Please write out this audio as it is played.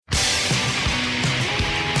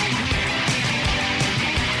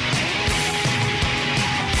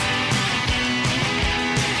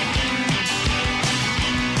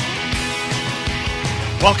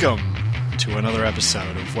Welcome to another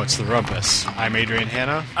episode of What's the Rumpus. I'm Adrian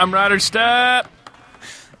Hanna. I'm Ryder Step.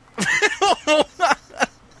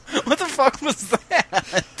 What the fuck was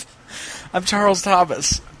that? I'm Charles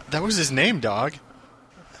Thomas. That was his name, dog.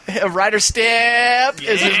 Ryder Step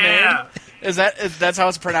is his name. That's how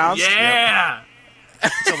it's pronounced? Yeah.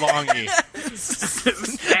 It's a long E. Step.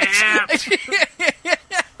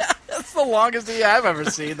 That's the longest E I've ever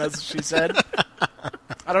seen. That's what she said.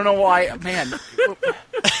 I don't know why, man.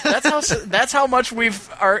 That's how much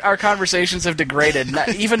our conversations have degraded.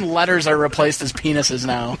 Even letters are replaced as penises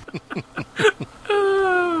now.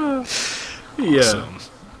 Yeah. Awesome.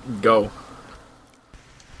 Go.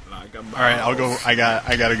 All right, I'll go. I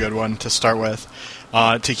got a good one to start with.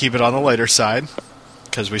 To keep it on the lighter side,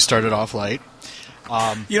 because we started off light.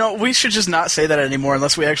 You know, we should just not say that anymore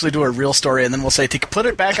unless we actually do a real story, and then we'll say, to put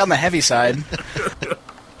it back on the heavy side.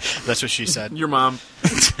 That's what she said. Your mom.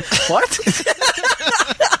 What?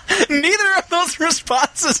 Neither of those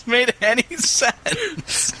responses made any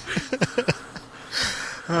sense.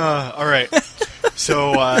 All right.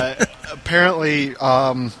 So apparently,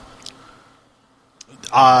 some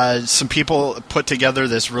people put together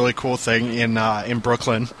this really cool thing in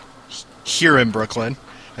Brooklyn, here in Brooklyn,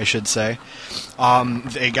 I should say.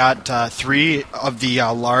 They got 3 of the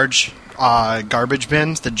large garbage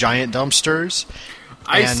bins, the giant dumpsters.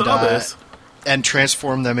 I saw this. And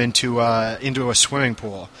transformed them into a swimming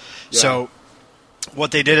pool. Yeah. So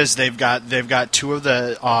what they did is they've got 2 of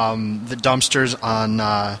the dumpsters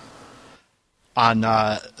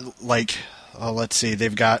let's see,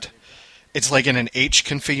 they've got, it's like in an H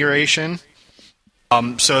configuration.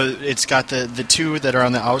 So it's got the 2 that are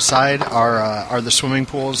on the outside are the swimming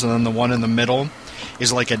pools, and then the one in the middle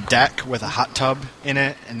is like a deck with a hot tub in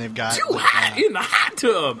it, and they've got Too hot in the hot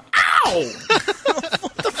tub. Ow!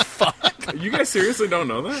 What the fuck? You guys seriously don't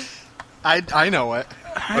know that? I know it.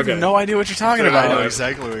 I have no idea what you're talking about. I know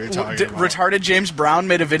exactly what you're talking about. Retarded James Brown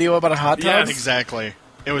made a video about a hot tub? Yes. Exactly.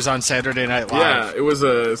 It was on Saturday Night Live. Yeah, it was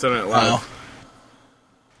a Saturday Night Live. Oh.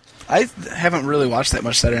 I haven't really watched that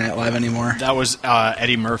much Saturday Night Live anymore. That was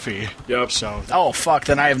Eddie Murphy. Yep. So Oh, fuck,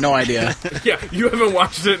 then I have no idea. Yeah, you haven't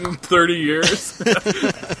watched it in 30 years?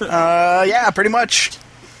 Yeah, pretty much.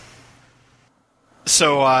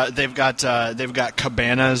 So they've got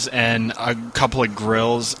cabanas and a couple of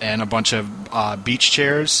grills and a bunch of beach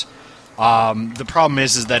chairs. The problem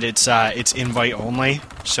is that it's invite only,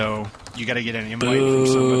 so you got to get an invite from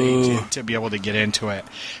somebody to be able to get into it.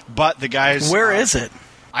 But the guys, Where is it?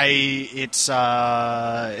 It's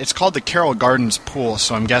called the Carroll Gardens Pool,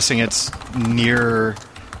 so I'm guessing it's near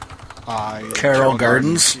Carroll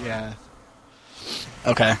Gardens? Yeah.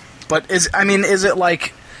 Okay. But is it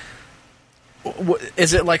like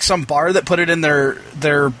some bar that put it in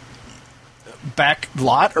their back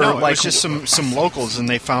lot, or No, like it was just some locals, and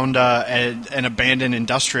they found an abandoned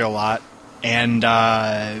industrial lot, and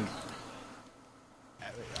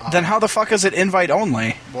then how the fuck is it invite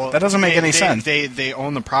only? well, that doesn't make any sense. They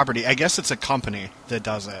own the property. I guess it's a company that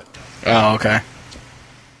does it. Oh, okay.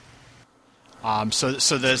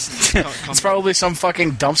 So this It's probably some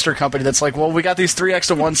fucking dumpster company that's like, well, we got these 3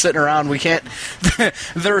 extra ones sitting around. We can't.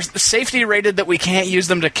 They're safety rated that we can't use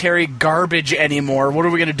them to carry garbage anymore. What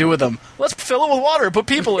are we going to do with them? Let's fill it with water and put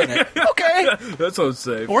people in it. Okay. That sounds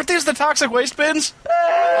safe. Weren't these the toxic waste bins?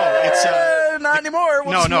 it's not anymore.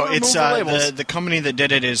 We'll no, just it's remove the labels. the company that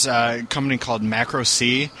did it is a company called Macro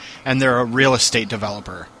C, and they're a real estate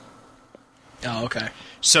developer. Oh, okay.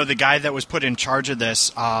 So the guy that was put in charge of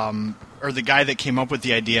this, or the guy that came up with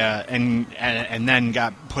the idea and then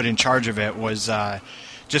got put in charge of it, was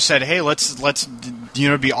just said, hey, let's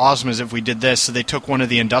it'd be awesome as if we did this. So they took one of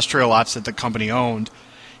the industrial lots that the company owned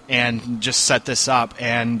and just set this up.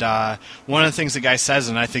 And one of the things the guy says,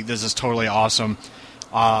 and I think this is totally awesome,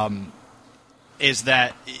 is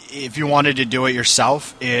that if you wanted to do it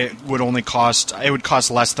yourself, it would cost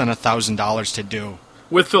less than $1,000 to do.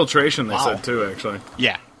 With filtration, they Wow. said, too, actually.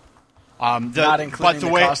 Yeah. Not including the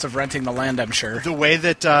cost of renting the land, I'm sure. The way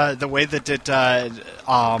that it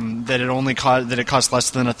costs less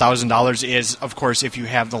than $1,000 is, of course, if you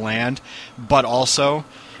have the land, but also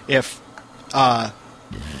if you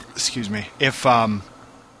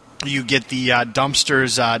get the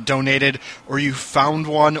dumpsters donated, or you found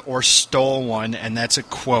one or stole one, and that's a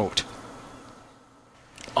quote.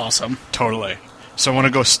 Awesome. Totally. So I want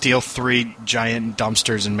to go steal 3 giant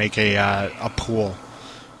dumpsters and make a pool.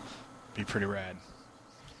 Be pretty rad.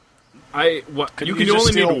 You Could you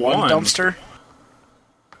only steal need one dumpster?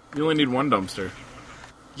 You only need one dumpster.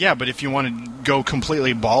 Yeah, but if you want to go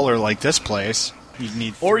completely baller like this place, You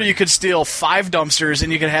need Or 3. you could steal 5 dumpsters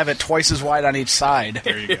and you could have it twice as wide on each side.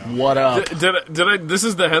 There you go. What up? Did I? This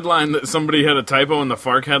is the headline that somebody had a typo in the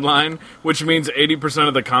FARC headline, which means 80%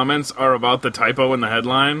 of the comments are about the typo in the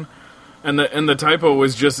headline, and the typo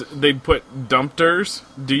was just they'd put dumpters,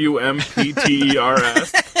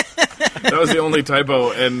 DUMPTERS. That was the only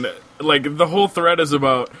typo, and like the whole thread is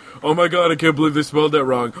about, oh my god, I can't believe they spelled that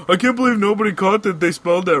wrong. I can't believe nobody caught that they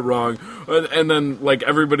spelled that wrong. And then like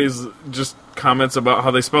everybody's just comments about how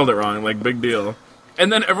they spelled it wrong, like big deal.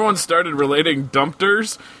 And then everyone started relating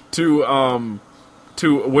dumpters to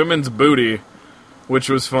women's booty, which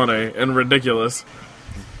was funny and ridiculous.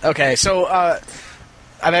 Okay, so I've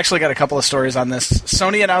actually got a couple of stories on this.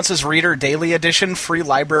 Sony announces Reader Daily Edition free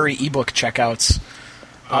library ebook checkouts.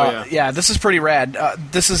 Yeah, this is pretty rad.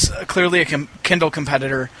 This is clearly a Kindle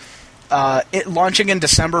competitor. It launching in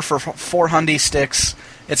December for $400 sticks.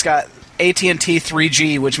 It's got AT&T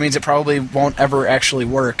 3G, which means it probably won't ever actually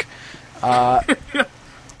work.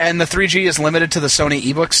 And the 3G is limited to the Sony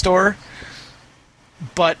ebook store.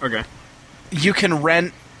 But Okay. you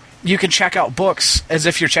can check out books as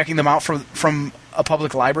if you're checking them out from a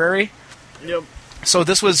public library. Yep. So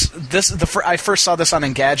I first saw this on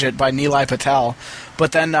Engadget by Nilay Patel,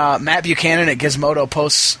 but then Matt Buchanan at Gizmodo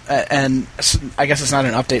posts, and I guess it's not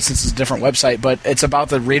an update since it's a different website, but it's about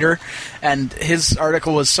the Reader, and his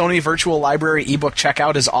article was Sony Virtual Library ebook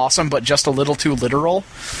checkout is awesome, but just a little too literal.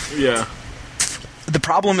 Yeah. The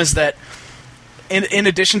problem is that in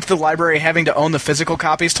addition to the library having to own the physical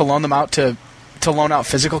copies to loan them out to loan out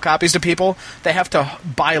physical copies to people, they have to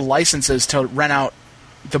buy licenses to rent out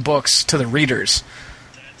the books to the readers.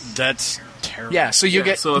 That's terrible. Yeah, so you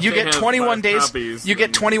Yeah, so if they get have 21 5 days. copies, You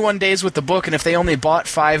get then- 21 days with the book, and if they only bought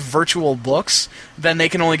 5 virtual books, then they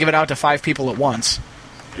can only give it out to 5 people at once.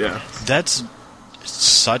 Yeah. That's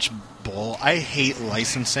such bull. I hate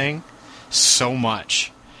licensing so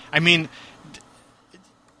much. I mean,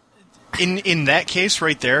 in that case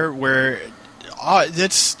right there, where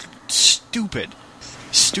that's stupid.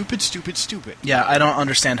 Stupid. Yeah, I don't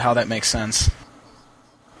understand how that makes sense.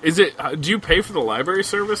 Is it? Do you pay for the library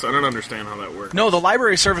service? I don't understand how that works. No, the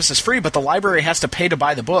library service is free, but the library has to pay to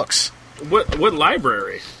buy the books. What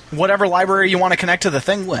library? Whatever library you want to connect to the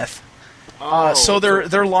thing with. So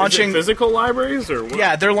they're launching Is it physical libraries or what?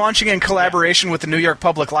 Yeah, they're launching in collaboration with the New York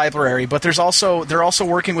Public Library, but they're also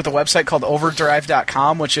working with a website called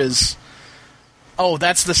Overdrive.com, which is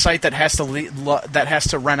that's the site that has to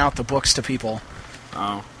rent out the books to people.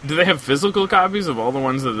 Oh. Do they have physical copies of all the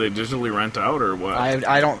ones that they digitally rent out, or what?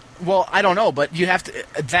 I don't know, but you have to.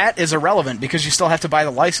 That is irrelevant because you still have to buy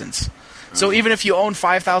the license. So even if you own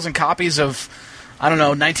 5,000 copies of, I don't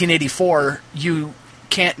know, 1984, you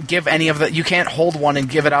can't give any of that. You can't hold one and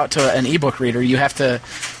give it out to an ebook reader. You have to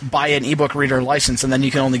buy an ebook reader license, and then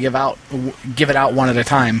you can only give it out one at a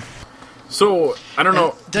time. So I don't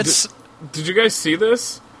know. That's Did you guys see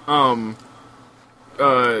this? Sean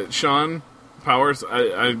Powers.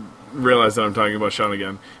 I realize that I'm talking about Sean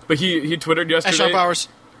again, but he twittered yesterday Sean Powers.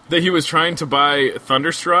 that he was trying to buy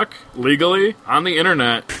Thunderstruck legally on the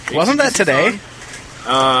internet. Wasn't that AC/DC today? song.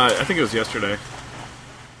 I think it was yesterday.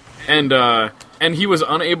 And he was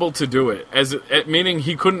unable to do it, meaning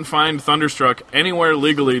he couldn't find Thunderstruck anywhere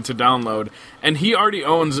legally to download. And he already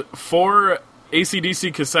owns 4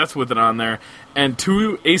 AC/DC cassettes with it on there and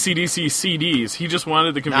 2 AC/DC CDs. He just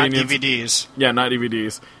wanted the Not convenience. DVDs. Yeah, not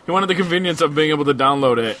DVDs. He wanted the convenience of being able to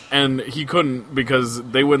download it, and he couldn't because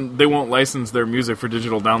they won't license their music for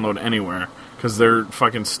digital download anywhere because they're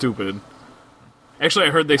fucking stupid. Actually,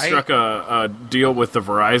 I heard they struck a deal with the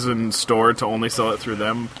Verizon store to only sell it through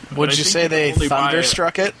them. Would you say they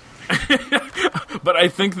thunderstruck it? But I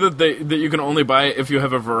think that you can only buy it if you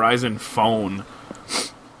have a Verizon phone.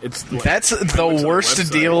 That's the worst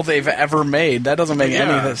website. deal they've ever made. That doesn't make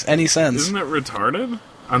any sense. Isn't it retarded?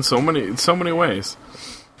 On so many ways.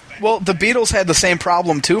 Well, the Beatles had the same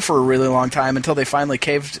problem too for a really long time until they finally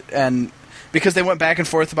caved, and because they went back and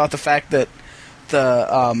forth about the fact that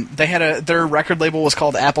their record label was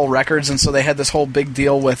called Apple Records, and so they had this whole big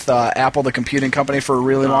deal with Apple, the computing company, for a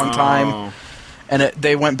really long time, and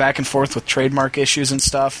they went back and forth with trademark issues and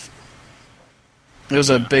stuff. It was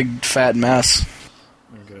a big fat mess.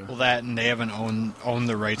 Okay. Well, that and they haven't owned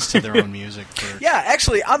the rights to their own music. Yeah,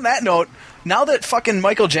 actually, on that note, now that fucking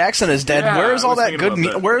Michael Jackson is dead, Yeah, where is I all was that thinking good?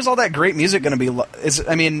 about that. Where is all that great music going to be? Where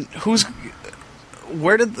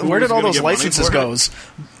did all gonna those get money licenses for it?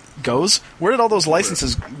 goes? Where did all those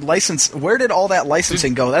Where did all that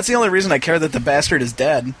licensing go? That's the only reason I care that the bastard is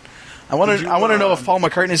dead. I want to know if Paul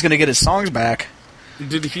McCartney is going to get his songs back.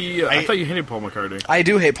 Did he? I thought you hated Paul McCartney. I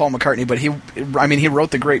do hate Paul McCartney, but he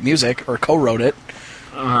wrote the great music or co-wrote it.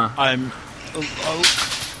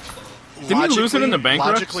 Didn't he lose it in the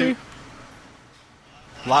bankruptcy?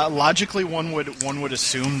 Logically, one would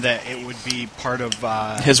assume that it would be part of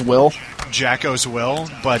His will. Jacko's will,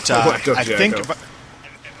 but What of I think Jacko?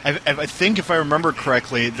 I think if I remember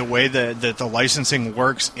correctly, the way that the licensing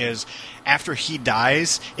works is after he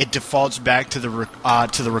dies, it defaults back to the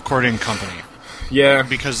recording company Yeah.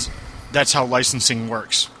 because that's how licensing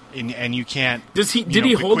works, and you can't. Did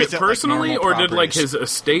he hold it bequeath personally, like or normal did like properties. his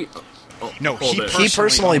estate? No, hold it? He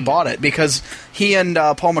personally owned- bought it because he and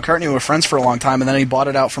Paul McCartney were friends for a long time, and then he bought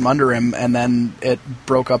it out from under him, and then it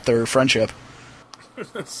broke up their friendship.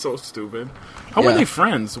 That's so stupid. How were Yeah. they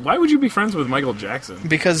friends? Why would you be friends with Michael Jackson?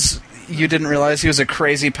 Because you didn't realize he was a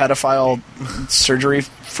crazy pedophile surgery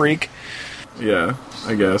freak. Yeah,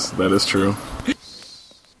 I guess that is true.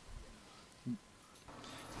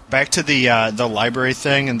 Back to the library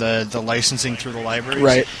thing and the licensing through the libraries.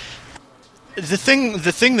 Right. The thing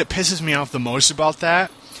that pisses me off the most about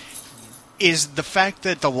that is the fact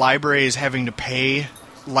that the library is having to pay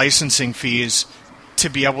licensing fees to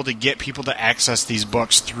be able to get people to access these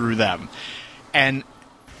books through them. And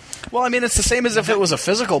Well, I mean, it's the same as if it was a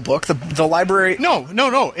physical book. The library...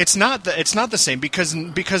 no, it's not the same because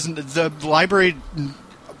the library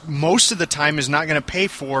most of the time is not going to pay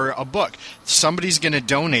for a book. Somebody's going to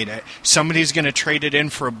donate it. Somebody's going to trade it in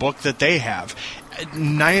for a book that they have.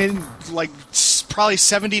 Probably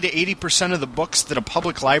 70 to 80% of the books that a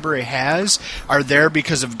public library has are there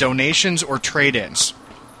because of donations or trade-ins.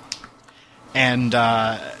 And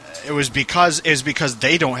it was because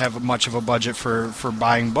they don't have much of a budget for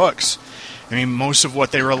buying books. I mean, most of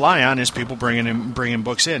what they rely on is people bringing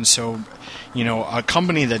books in. So, a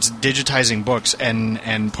company that's digitizing books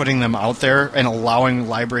and putting them out there and allowing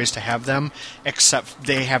libraries to have them, except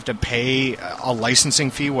they have to pay a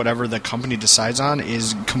licensing fee, whatever the company decides on,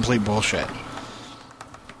 is complete bullshit.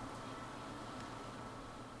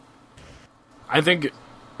 I think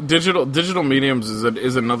digital mediums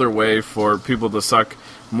is another way for people to suck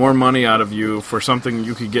more money out of you for something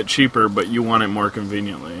you could get cheaper, but you want it more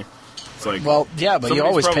conveniently. It's like, Well, yeah, but you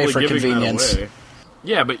somebody's always pay probably for giving that convenience. away.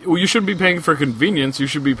 Yeah, but you shouldn't be paying for convenience. You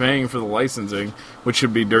should be paying for the licensing, which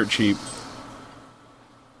should be dirt cheap.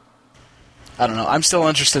 I don't know. I'm still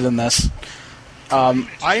interested in this.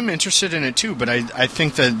 I'm interested in it too, but I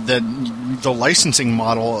think that the licensing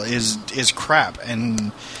model is crap,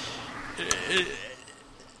 and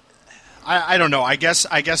I don't know. I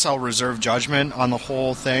guess I'll reserve judgment on the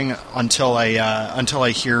whole thing until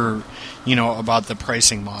I hear about the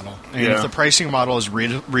pricing model. And Yeah. if the pricing model is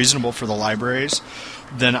reasonable for the libraries,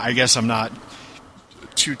 then I guess I'm not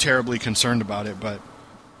too terribly concerned about it. But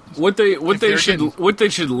What they they're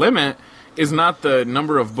should limit is not the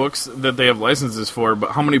number of books that they have licenses for,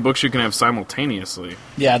 but how many books you can have simultaneously.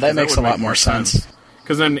 Yeah, that makes would a lot make more sense.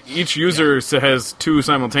 Because then each user has two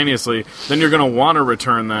simultaneously. Then you're going to want to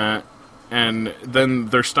return that, and then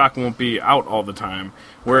their stock won't be out all the time.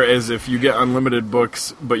 Whereas if you get unlimited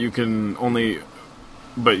books, but you'll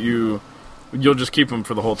just keep them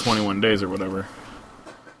for the whole 21 days or whatever.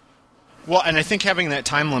 well, and I think having that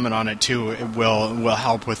time limit on it too it will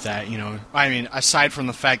help with that. I mean, aside from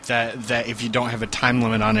the fact that if you don't have a time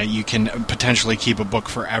limit on it, you can potentially keep a book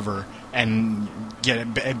forever and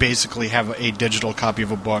basically have a digital copy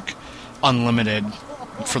of a book unlimited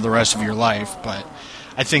for the rest of your life. But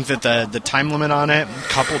I think that the time limit on it,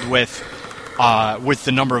 coupled with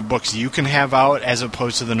the number of books you can have out, as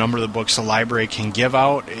opposed to the number of the books the library can give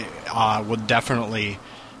out, would definitely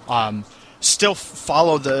still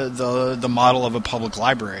follow the model of a public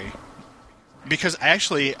library. Because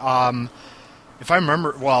actually, if I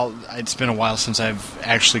remember, well, it's been a while since I've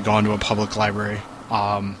actually gone to a public library.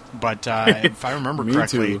 But if I remember Me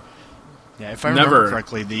correctly, too. yeah, if I remember Never.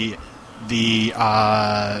 correctly, the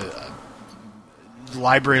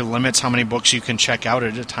library limits how many books you can check out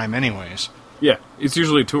at a time, anyways. Yeah, it's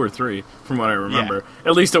usually 2 or 3, from what I remember.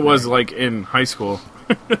 At least it was like in high school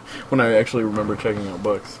when I actually remember checking out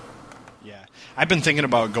books. Yeah, I've been thinking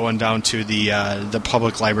about going down to the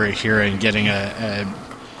public library here and getting a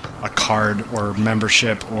card or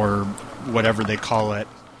membership or whatever they call it.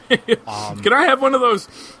 Can I have one of those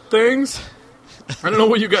things? I don't know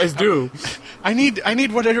what you guys do. I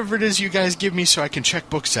need whatever it is you guys give me so I can check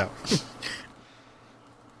books out.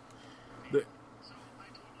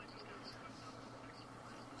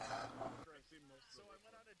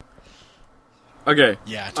 Okay.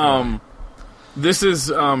 Yeah. Totally. This is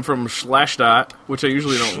from Slashdot, which I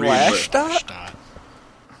usually don't read. Slashdot?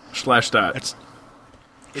 Slashdot. It's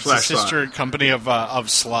Slash a sister company of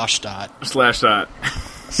Slashdot. Slashdot.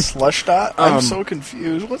 Slushdot? I'm so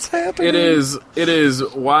confused. What's happening? It is.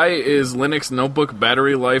 Why is Linux notebook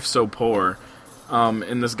battery life so poor?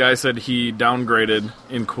 And this guy said he downgraded,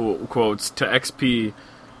 in quotes, to XP,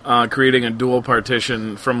 creating a dual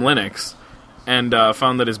partition from Linux, and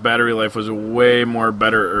found that his battery life was way more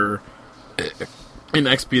better in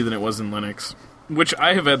XP than it was in Linux. Which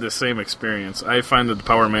I have had the same experience. I find that the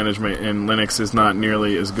power management in Linux is not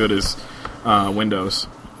nearly as good as Windows,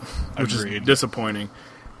 which is disappointing.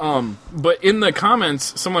 But in the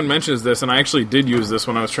comments, someone mentions this, and I actually did use this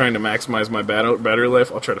when I was trying to maximize my battery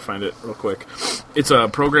life. I'll try to find it real quick. It's a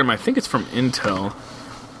program, I think it's from Intel.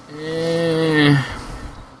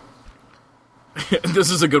 This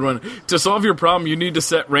is a good one. To solve your problem, you need to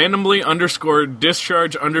set randomly _discharge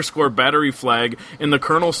 _battery flag in the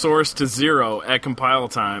kernel source to 0 at compile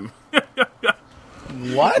time.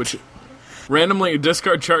 What? Randomly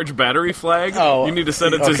discharge battery flag. Oh, you need to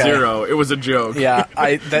set it to 0. It was a joke. Yeah,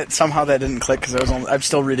 somehow that didn't click because I'm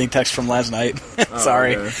still reading text from last night.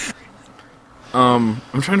 Sorry. Okay. I'm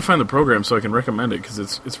trying to find the program so I can recommend it because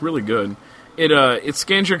it's really good. It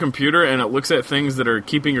scans your computer and it looks at things that are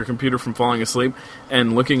keeping your computer from falling asleep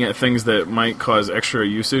and looking at things that might cause extra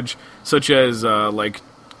usage, such as like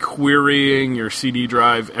querying your CD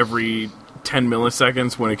drive every 10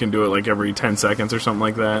 milliseconds when it can do it like every 10 seconds or something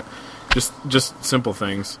like that. Just simple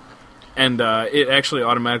things. And it actually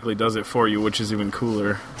automatically does it for you, which is even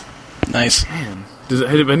cooler. Nice. Man.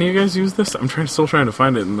 Have any of you guys used this? I'm still trying to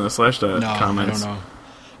find it in the Slashdot comments. I don't know.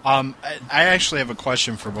 I actually have a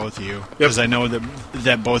question for both of you, because I know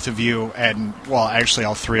that both of you, and well, actually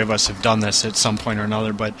all three of us have done this at some point or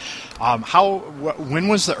another, but when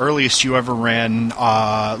was the earliest you ever ran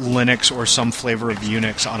Linux or some flavor of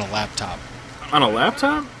Unix on a laptop? On a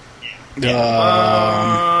laptop?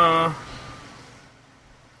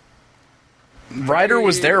 Ryder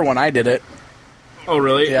was there when I did it. Oh,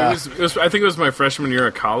 really? Yeah. It was, I think it was my freshman year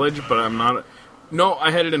of college, but I'm not... No, I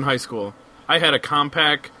had it in high school. I had a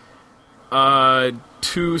Compaq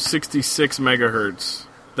 266 megahertz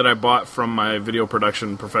that I bought from my video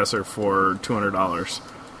production professor for $200.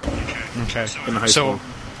 Okay. In high school.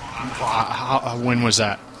 When was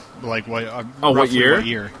that? Like what? What year? What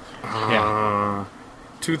year? Yeah.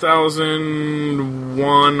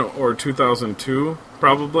 2001 or 2002,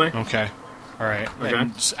 probably. Okay. All right. Okay.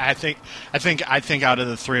 And I think out of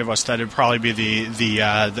the three of us, that'd probably be the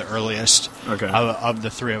earliest. Okay. Of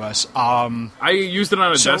the three of us. I used it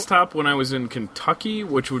on a desktop when I was in Kentucky,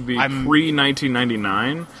 which would be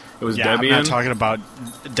pre-1999. It was Debian. I'm not talking about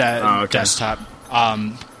desktop.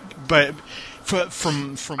 But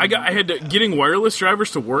from I had getting wireless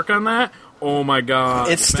drivers to work on that. Oh my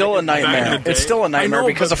god! It's still a nightmare. It's still a nightmare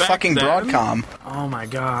because of fucking Broadcom. Oh my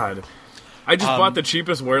god! I just bought the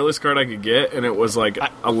cheapest wireless card I could get, and it was like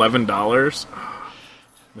 $11.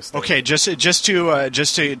 Okay, just to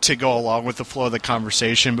go along with the flow of the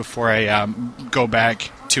conversation before I go back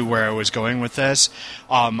to where I was going with this,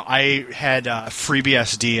 I had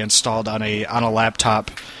FreeBSD installed on a laptop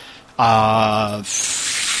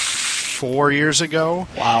 4 years ago.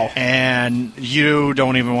 Wow! And you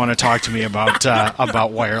don't even want to talk to me about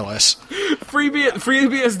wireless.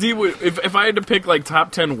 FreeBSD would, if I had to pick like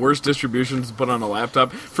top 10 worst distributions to put on a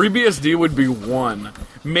laptop, FreeBSD would be one.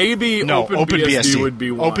 Maybe OpenBSD would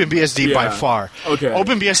be one. OpenBSD by far. Okay.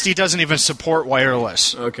 OpenBSD doesn't even support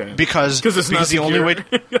wireless. Okay. Because it's not the only way.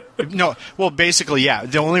 secure. Basically, yeah.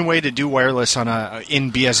 The only way to do wireless in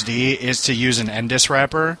BSD is to use an NDIS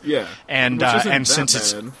wrapper. Yeah. And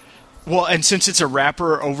since it's a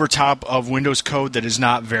wrapper over top of Windows code that is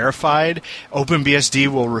not verified, OpenBSD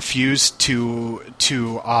will refuse to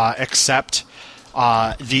accept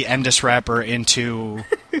the NDIS wrapper into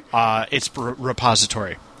its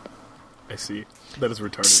repository. I see. That is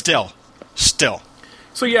retarded. Still.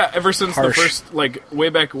 So yeah, ever since Harsh. the first, way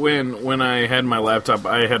back when I had my laptop,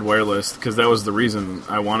 I had wireless, because that was the reason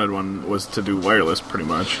I wanted one, was to do wireless, pretty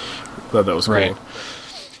much. Thought that was cool. Right.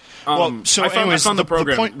 I found the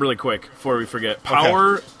program really quick before we forget.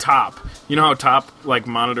 Power Top. You know how Top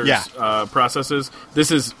monitors processes?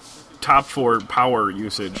 This is Top for power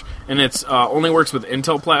usage, and it's only works with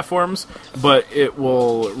Intel platforms, but it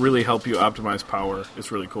will really help you optimize power.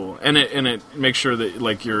 It's really cool, and it makes sure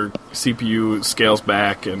that your CPU scales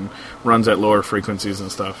back and runs at lower frequencies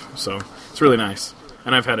and stuff. So it's really nice,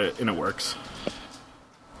 and I've had it and it works.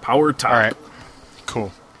 Power Top. All right.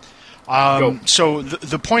 Cool. So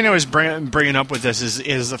the point I was bringing up with this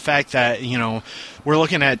is the fact that, we're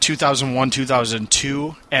looking at 2001,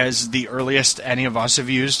 2002 as the earliest any of us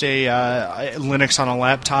have used a Linux on a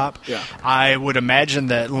laptop. Yeah. I would imagine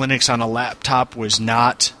that Linux on a laptop was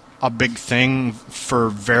not a big thing for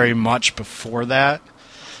very much before that.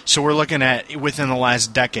 So we're looking at within the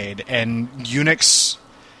last decade, and Unix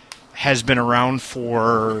has been around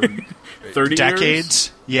for 30 decades.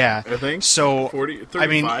 years? Yeah, I think. So 40, 35 I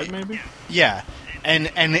mean, maybe? yeah.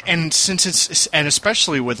 And since it's, and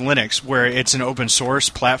especially with Linux, where it's an open source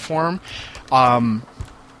platform,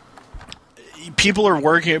 people are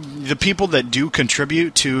working. The people that do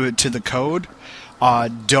contribute to the code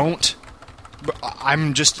don't.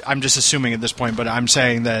 I'm just assuming at this point, but I'm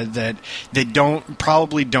saying that they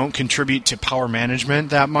probably don't contribute to power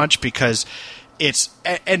management that much because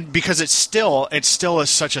because it's still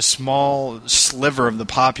such a small sliver of the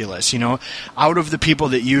populace. Out of the people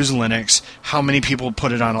that use Linux, how many people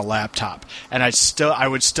put it on a laptop? And I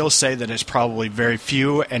would still say that it's probably very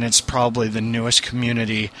few, and it's probably the newest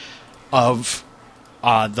community of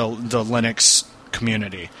the Linux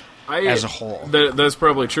community as a whole. That's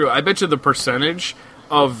probably true. I bet you the percentage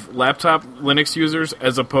of laptop Linux users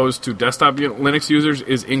as opposed to desktop Linux users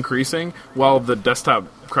is increasing, while the desktop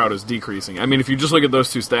crowd is decreasing. I mean, if you just look at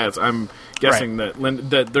those two stats, I'm guessing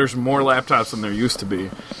that there's more laptops than there used to be.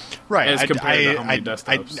 Right. As compared to how many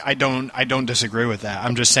desktops. I don't disagree with that.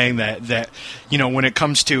 I'm just saying that when it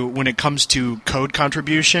comes to code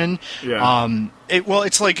contribution,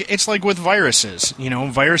 it's like with viruses.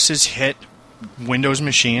 Viruses hit Windows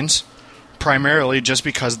machines primarily just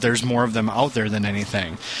because there's more of them out there than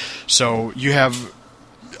anything. So you have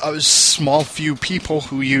a small few people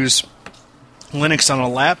who use Linux on a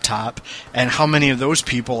laptop, and how many of those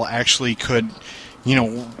people actually could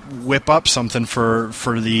whip up something for a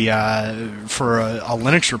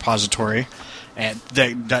Linux repository and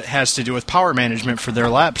that has to do with power management for their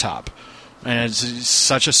laptop. And it's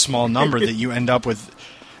such a small number that you end up with.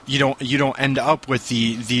 You don't end up with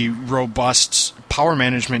the robust power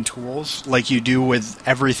management tools like you do with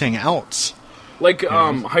everything else. Like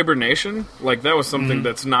hibernation, like that was something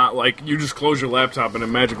that's not like you just close your laptop and it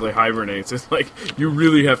magically hibernates. It's like you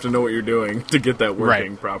really have to know what you're doing to get that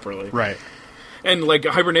working properly. Right. And like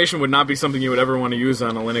hibernation would not be something you would ever want to use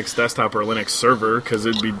on a Linux desktop or a Linux server because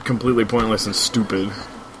it'd be completely pointless and stupid,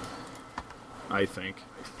 I think.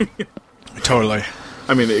 Totally.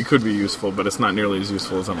 I mean, it could be useful, but it's not nearly as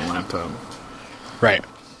useful as on a laptop. Right.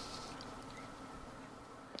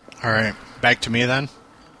 All right. Back to me then.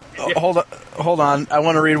 Yeah. Hold on. I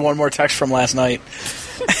want to read one more text from last night.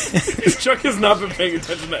 Chuck has not been paying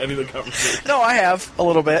attention to any of the conversation. No, I have a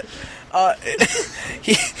little bit.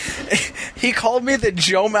 He called me the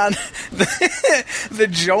Joe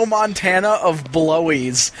Montana of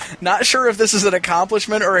blowies. Not sure if this is an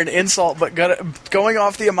accomplishment or an insult, but going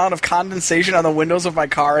off the amount of condensation on the windows of my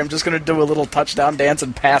car, I'm just going to do a little touchdown dance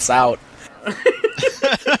and pass out.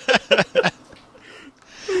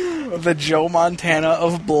 The Joe Montana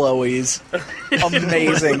of blowies.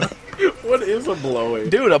 Amazing. What is a blowy?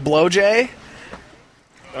 Dude, a blowjay?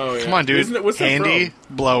 Oh, yeah. Come on, dude. What's Handy,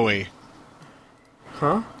 blowy.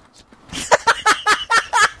 Huh?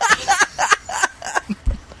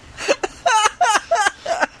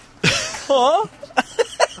 Huh?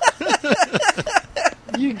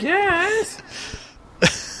 You guess?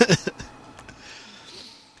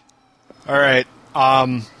 All right.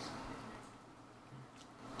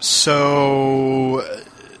 So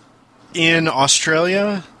in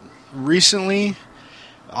Australia recently,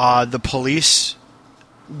 the police...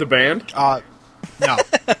 The band? No.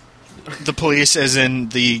 The police as in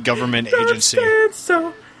the government agency. Don't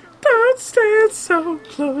stand so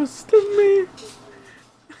close to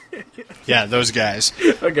me. Yeah, those guys.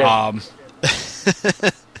 Okay.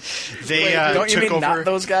 They Wait, don't you took mean over... not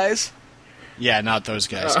those guys? Yeah, not those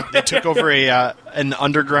guys. They took over an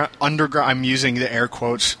underground. I'm using the air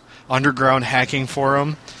quotes. Underground hacking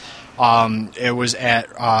forum. It was at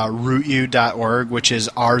rootu.org, which is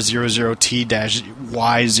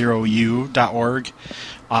r00t-y0u.org.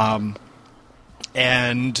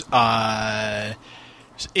 And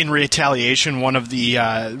in retaliation, one of the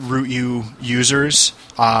rootu users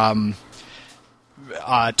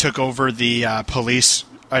took over the police.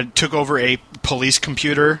 Took over a police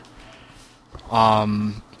computer.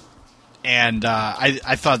 And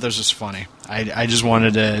I thought this was funny. I just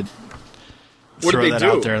wanted to throw that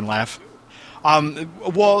out there and laugh.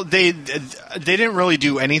 Well, they didn't really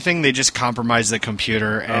do anything. They just compromised the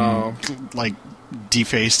computer and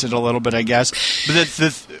defaced it a little bit, I guess. But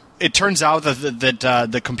it turns out that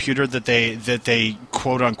the computer that they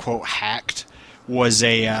quote unquote hacked was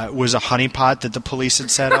a honeypot that the police had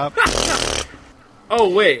set up. Oh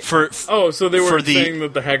wait. So they were saying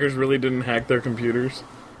that the hackers really didn't hack their computers?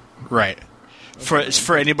 Right.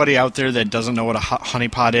 For anybody out there that doesn't know what a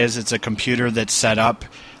honeypot is, it's a computer that's set up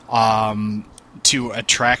to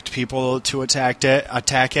attract people to attack it,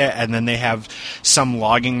 and then they have some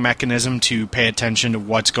logging mechanism to pay attention to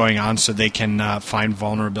what's going on, so they can find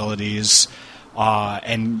vulnerabilities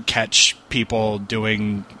and catch people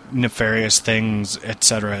doing nefarious things,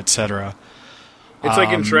 etc., etc. It's like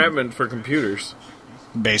entrapment for computers.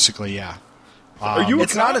 Basically, yeah.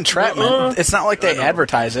 It's not entrapment. It's not like they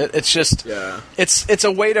advertise it. It's just it's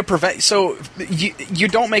a way to prevent. So you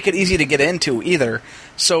don't make it easy to get into either.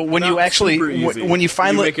 So when you actually when you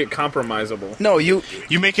finally make it compromisable. No, you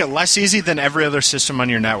make it less easy than every other system on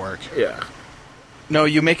your network. Yeah. No,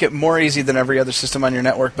 you make it more easy than every other system on your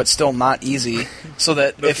network, but still not easy. So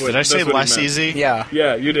that did I say less easy? Yeah.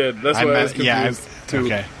 Yeah, you did. That's why I was confused too.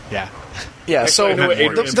 Okay. Yeah. Yeah. So I know what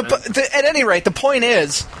Adrian meant. at any rate, the point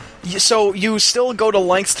is. So you still go to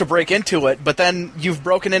lengths to break into it, but then you've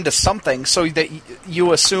broken into something, so that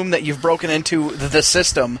you assume that you've broken into the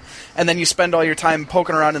system, and then you spend all your time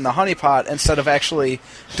poking around in the honeypot instead of actually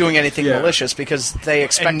doing anything malicious, because they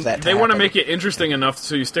expect that. They want to make it interesting enough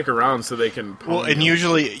so you stick around, so they can. Well, and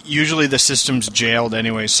usually the system's jailed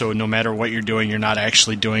anyway, so no matter what you're doing, you're not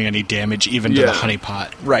actually doing any damage, even to the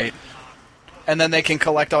honeypot. Right. And then they can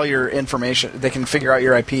collect all your information. They can figure out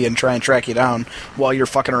your IP and try and track you down while you're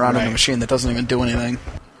fucking around in a machine that doesn't even do anything.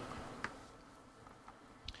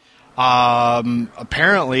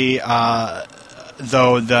 Apparently,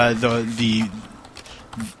 though the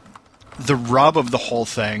rub of the whole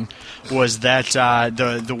thing was that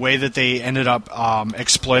the way that they ended up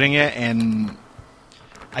exploiting it, and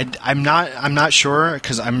I'm not sure,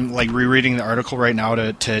 because I'm like rereading the article right now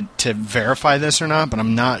to verify this or not, but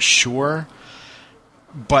I'm not sure.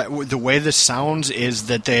 But the way this sounds is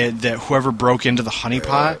that that whoever broke into the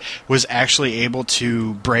honeypot was actually able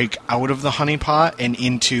to break out of the honeypot and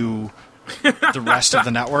into the rest of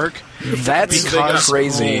the network. That's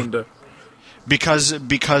crazy. Because there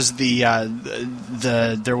was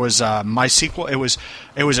MySQL.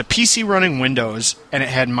 It was a PC running Windows, and it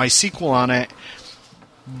had MySQL on it,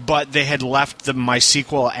 but they had left the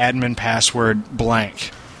MySQL admin password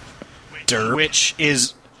blank, which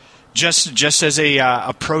is. Just as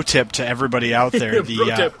a pro tip to everybody out there,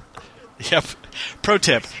 pro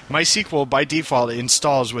tip: MySQL by default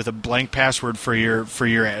installs with a blank password for your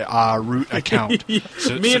root account. Me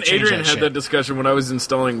and Adrian had that discussion when I was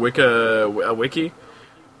installing Wiki.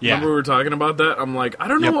 Yeah. Remember we were talking about that? I'm like, I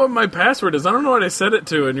don't know what my password is. I don't know what I set it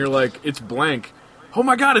to, and you're like, it's blank. Oh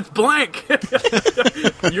my god, it's blank!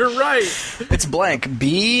 You're right. It's blank.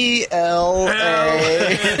 BLAN.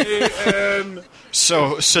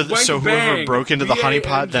 So whoever broke into the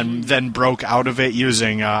honeypot then broke out of it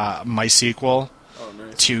using MySQL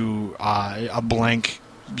to a blank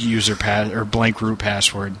user or blank root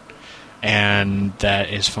password, and that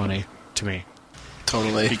is funny to me.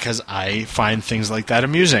 Totally, because I find things like that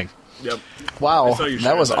amusing. Yep. Wow,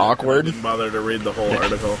 that was awkward. I didn't bother to read the whole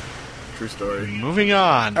article. True story. Moving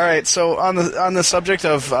on. All right, so on the subject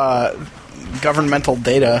of governmental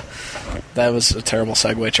data. That was a terrible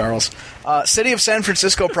segue, Charles. City of San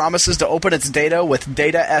Francisco promises to open its data with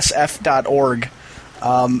datasf.org.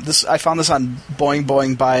 I found this on Boing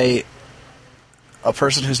Boing by a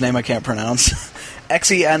person whose name I can't pronounce.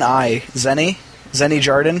 Xeni, Zenny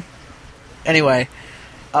Jardin. Anyway,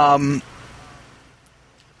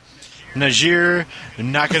 Najir,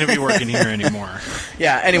 not going to be working here anymore.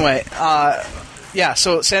 Yeah, anyway,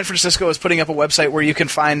 so San Francisco is putting up a website where you can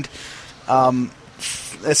find,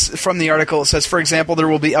 it's from the article, it says, for example, there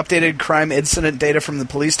will be updated crime incident data from the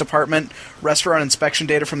police department, restaurant inspection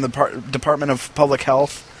data from the Department of Public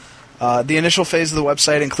Health. The initial phase of the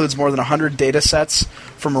website includes more than 100 data sets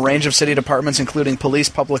from a range of city departments, including police,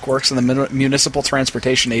 public works, and the Municipal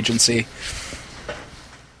Transportation Agency.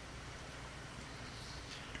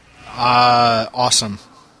 Awesome.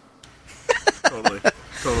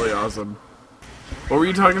 Totally awesome. What were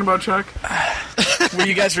you talking about, Chuck? Were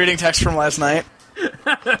you guys reading text from last night?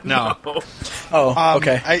 No. Oh,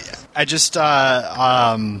 okay. I just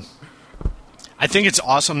I think it's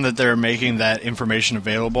awesome that they're making that information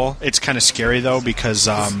available. It's kind of scary though, because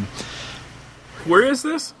where is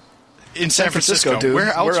this? In San Francisco, dude.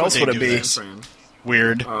 Where else would it be?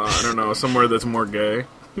 Weird. I don't know. Somewhere that's more gay.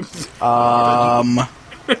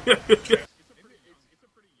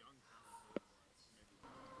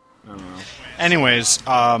 Anyways,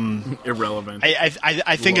 irrelevant.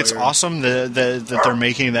 I think it's awesome that they're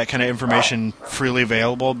making that kind of information freely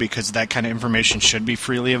available, because that kind of information should be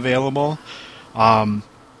freely available. Right.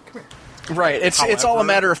 It's all a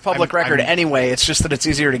matter of public record anyway. It's just that it's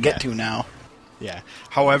easier to get to now. Yeah.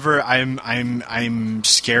 However, I'm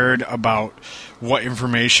scared about what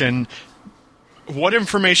information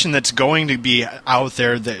that's going to be out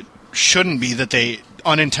there that shouldn't be that they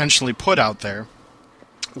unintentionally put out there,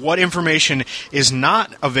 what information is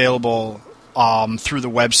not available through the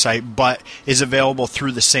website but is available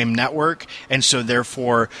through the same network, and so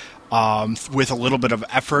therefore with a little bit of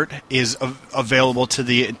effort is available to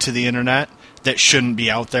the internet that shouldn't be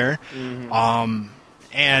out there.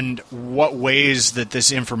 And what ways that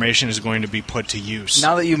this information is going to be put to use.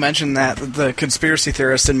 Now that you mentioned that, the conspiracy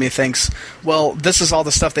theorist in me thinks, well, this is all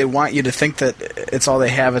the stuff they want you to think that it's all they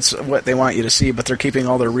have, it's what they want you to see, but they're keeping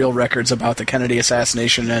all their real records about the Kennedy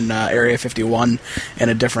assassination and Area 51 in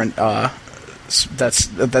a different...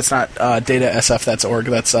 that's not datasf, that's org,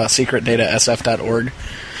 that's secretdatasf.org.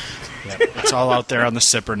 Yep. It's all out there on the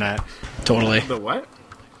SIPRNet. Totally. The what?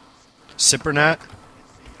 SIPRNet?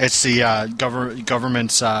 It's the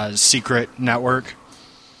government's secret network,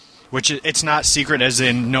 which it's not secret as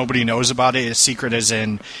in nobody knows about it. It's secret as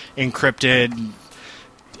in encrypted.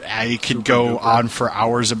 I could go on for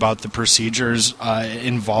hours about the procedures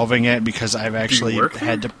involving it because I've actually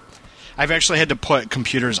had to put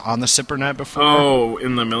computers on the SIPRNet before. Oh,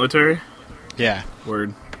 in the military? Yeah.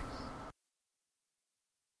 Word.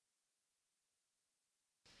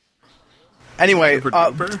 Anyway,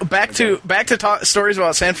 back to stories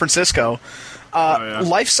about San Francisco.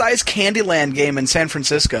 Life-size Candyland game in San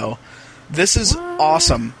Francisco. This is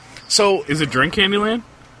awesome. So, is it Drink Candyland?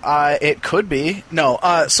 It could be. No.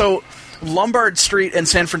 So Lombard Street in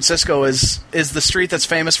San Francisco is the street that's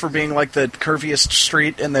famous for being like the curviest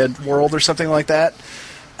street in the world or something like that.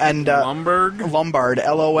 And Lombard, Lombard.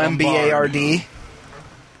 Oh.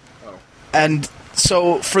 And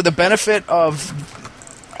so for the benefit of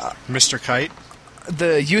Mr. Kite,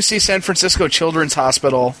 the UC San Francisco Children's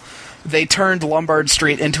Hospital, they turned Lombard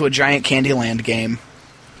Street into a giant Candyland game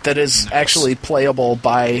that is actually playable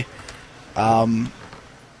by I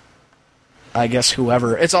guess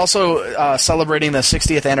whoever. It's also celebrating the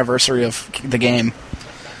 60th anniversary of the game.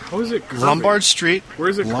 How is it curvy? Lombard Street? Where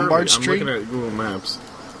is it Lombard curvy? Street? I'm looking at Google Maps.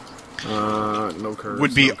 No curves.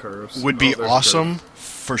 Would be no curves. would be awesome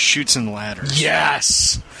curves. for Chutes and Ladders.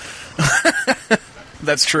 Yes!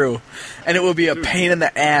 That's true. And it would be a pain in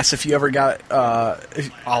the ass if you ever got... a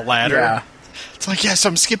ladder? Yeah. It's like, yes,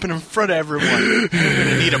 I'm skipping in front of everyone. I'm going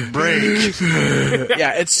to need a break.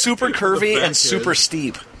 Yeah, it's super curvy and super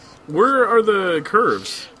steep. Where are the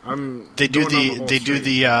curves? They do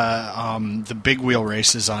the big wheel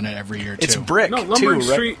races on it every year, too. It's brick, no, too, Lombard right?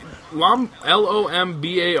 Street, Lombard,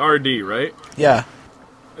 right? Yeah.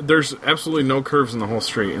 There's absolutely no curves in the whole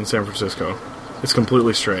street in San Francisco. It's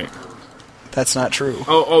completely straight. That's not true.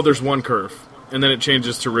 Oh, there's one curve. And then it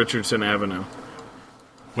changes to Richardson Avenue.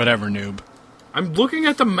 Whatever, noob. I'm looking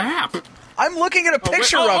at the map. I'm looking at a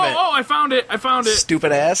picture of it. Oh, I found it.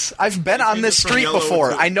 Stupid ass. I've been on this street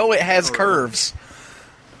before. I know it has curves.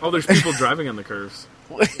 Oh, there's people driving on the curves.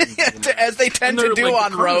 As they tend to do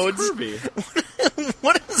on roads.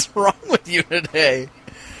 What is wrong with you today?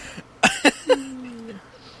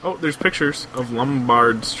 Oh, there's pictures of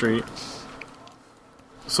Lombard Street.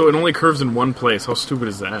 So it only curves in one place. How stupid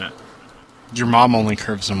is that? Your mom only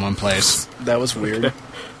curves in one place. That was weird.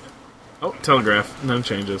 Oh, Telegraph. And then it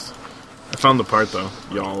changes. I found the part, though.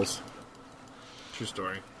 Y'alls. True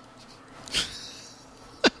story.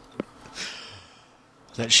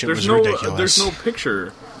 That shit was ridiculous. There's no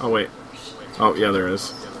picture. Oh, wait. Oh, yeah, there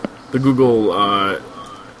is. The Google,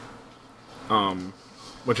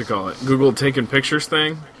 what you call it? Google taking pictures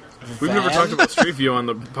thing. We've never talked about Street View on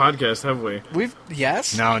the podcast, have we?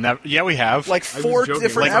 Yes? No, never. Yeah, we have. Like 4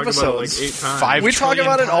 different episodes. Like 8 times. 5 we talk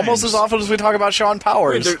about it almost as often as we talk about Sean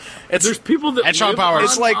Powers. Wait, there's people that At Sean live Powers. on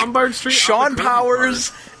It's like Lombard Street Sean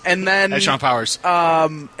Powers, and then Sean Powers.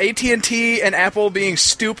 AT&T and Apple being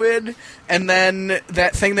stupid, and then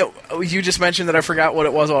that thing that you just mentioned that I forgot what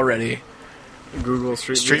it was already. Google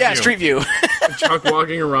Street View. Yeah, Street View. Chuck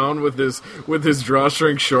walking around with his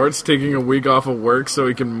drawstring shorts, taking a week off of work so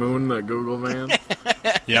he can moon the Google man.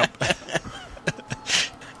 Yep.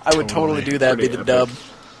 I would totally do that. Be the epic. dub.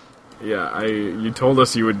 Yeah, you told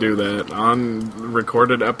us you would do that on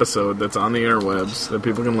recorded episode that's on the interwebs that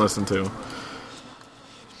people can listen to.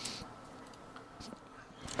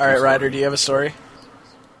 All right, Ryder, do you have a story?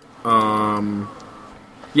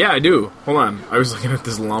 Yeah, I do. Hold on. I was looking at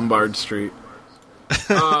this Lombard Street.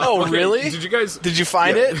 Oh, okay, really? Did you guys... Did you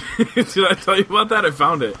find it? Did I tell you about that? I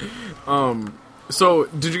found it. So,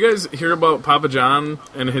 did you guys hear about Papa John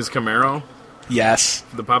and his Camaro? Yes.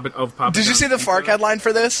 The Papa Did you see the FARC headline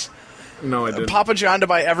for this? No, I didn't. Papa John to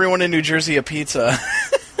buy everyone in New Jersey a pizza.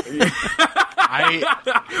 I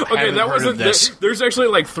okay, that wasn't this. There's actually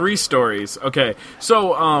like 3 stories. Okay,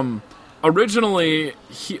 so originally,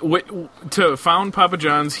 to found Papa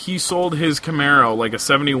John's, he sold his Camaro, like a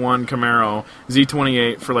 71 Camaro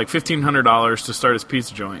Z28, for like $1,500 to start his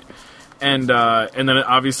pizza joint. And then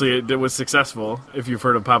obviously it was successful. If you've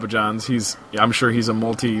heard of Papa John's, I'm sure he's a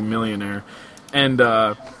multi-millionaire. And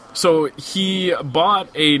so he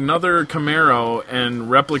bought another Camaro and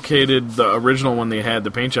replicated the original one they had,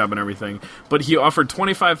 the paint job and everything. But he offered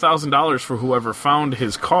 $25,000 for whoever found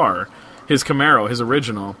his car, his Camaro, his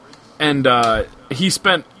original. And he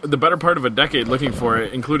spent the better part of a decade looking for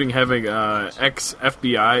it, including having an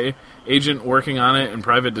ex-FBI agent working on it and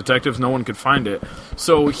private detectives. No one could find it.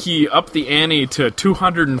 So he upped the ante to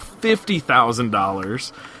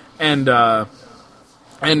 $250,000.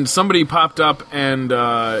 And somebody popped up and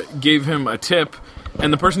gave him a tip.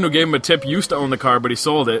 And the person who gave him a tip used to own the car, but he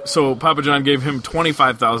sold it. So Papa John gave him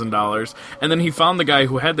 $25,000. And then he found the guy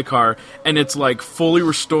who had the car, and it's like fully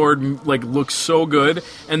restored, like looks so good.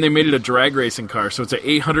 And they made it a drag racing car. So it's an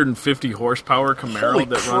 850 horsepower Camaro Holy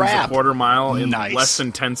that crap. runs a quarter mile in Nice. less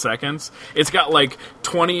than 10 seconds. It's got like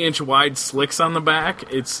 20-inch wide slicks on the back.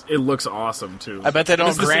 It looks awesome too. I bet they don't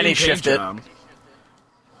It's the granny same paint shift it. job.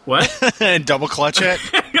 What? And double clutch it.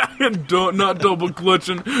 Not double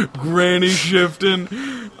clutching, granny shifting.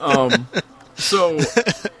 So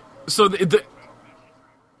it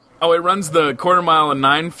runs the quarter mile at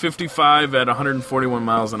 9:55 at 141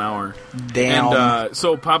 miles an hour. Damn. And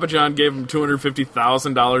so Papa John gave him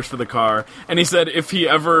 $250,000 for the car, and he said if he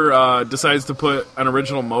ever decides to put an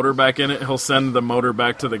original motor back in it, he'll send the motor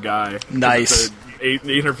back to the guy. 'Cause Nice. It's a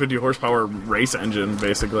 850 horsepower race engine,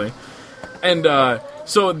 basically. And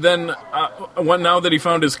so then, now that he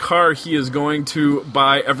found his car, he is going to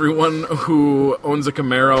buy everyone who owns a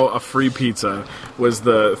Camaro a free pizza, was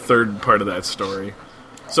the third part of that story.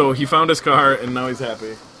 So he found his car, and now he's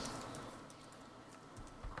happy.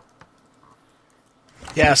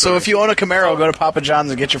 Yeah, so if you own a Camaro, go to Papa John's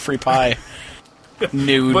and get your free pie.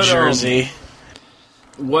 New Jersey.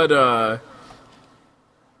 What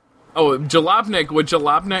Jalopnik, what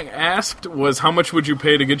Jalopnik asked was how much would you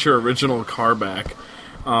pay to get your original car back?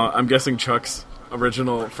 I'm guessing Chuck's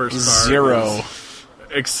original first car Zero. is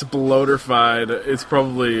exploderified. It's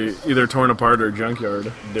probably either torn apart or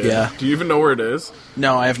junkyard. Yeah. Do you even know where it is?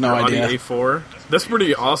 No, I have no Audi idea. A4? That's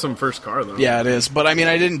pretty awesome first car, though. Yeah, it is. But, I mean,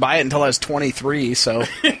 I didn't buy it until I was 23, so...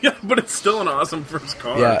 Yeah, but it's still an awesome first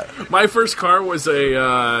car. Yeah. My first car was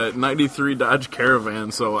a 93 Dodge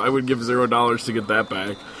Caravan, so I would give $0 to get that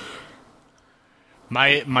back.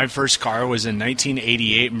 My first car was a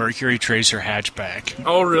 1988 Mercury Tracer hatchback.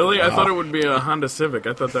 Oh, really? I thought it would be a Honda Civic.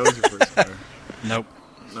 I thought that was your first car. Nope.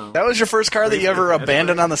 That was your first car that you ever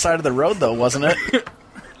abandoned on the side of the road, thoh, wasn't it?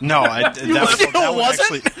 No, that was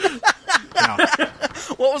wasn't? actually no.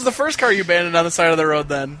 What was the first car you abandoned on the side of the road,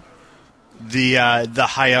 then? The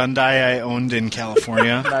Hyundai I owned in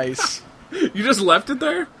California. Nice. You just left it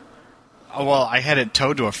there? Oh, well, I had it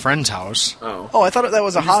towed to a friend's house. Oh. Oh, I thought that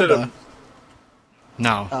was a You said Honda.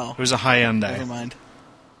 No, Oh. it was a Hyundai. Never mind.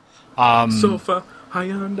 Sofa,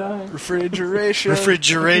 Hyundai. Refrigeration.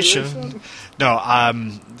 No,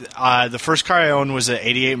 the first car I owned was an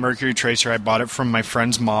 88 Mercury Tracer. I bought it from my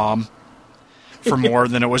friend's mom for more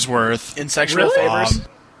than it was worth. In sexual Really? favors?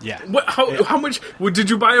 Yeah. What? How much? Did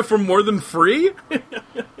you buy it for more than free?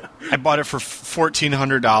 I bought it for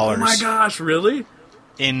 $1,400 Oh my gosh, really?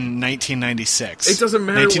 in 1996. It doesn't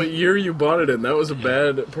matter what year you bought it in. That was a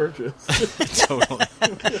bad purchase. Totally.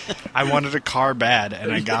 I wanted a car bad,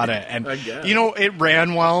 and I got it. And, I guess. you know, it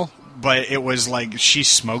ran well, but it was like she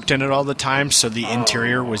smoked in it all the time, so the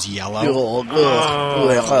interior was yellow.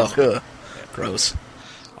 Gross.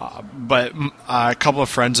 But a couple of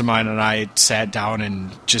friends of mine and I sat down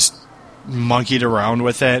and just monkeyed around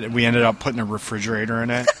with it. We ended up putting a refrigerator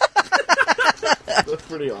in it, That's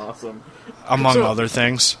pretty awesome. among other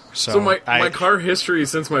things. So my car history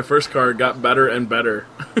since my first car got better and better,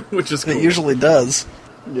 which is cool. It usually does,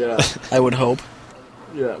 Yeah. I would hope.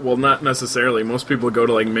 Yeah, well, not necessarily. Most people go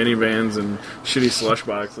to like minivans and shitty slush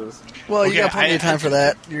boxes. Well, you Okay, got plenty of time for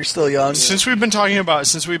that. You're still young. Since we've been talking about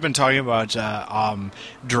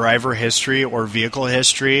driver history or vehicle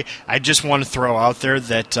history, I just want to throw out there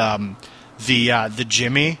that the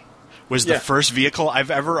Jimmy was the first vehicle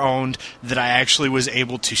I've ever owned that I actually was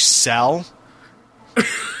able to sell.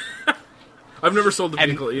 I've never sold the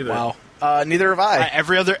vehicle either. Wow. Neither have I.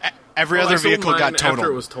 Every other I sold vehicle mine got after it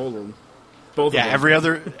totaled. was totaled. Both Yeah, of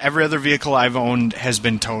them. every other vehicle I've owned has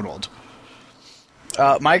been totaled.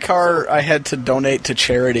 My car, I had to donate to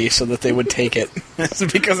charity so that they would take it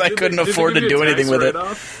because I couldn't afford to do anything with it.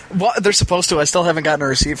 Well, they're supposed to. I still haven't gotten a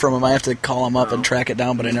receipt from them. I have to call them up and track it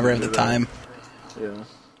down, but I never have the time. Yeah.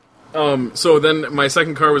 So then my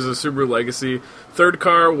second car was a Subaru Legacy. Third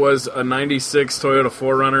car was a 96 Toyota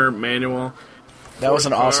 4Runner manual. That was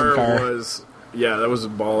an awesome car. That was a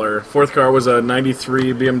baller. Fourth car was a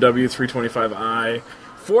 93 BMW 325i.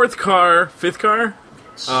 Fifth car,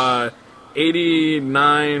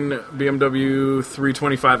 89 BMW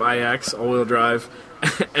 325iX all-wheel drive.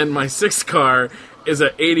 And my sixth car is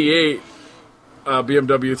a 88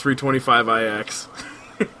 BMW 325iX.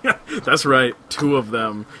 That's right, 2 of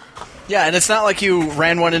them. Yeah, and it's not like you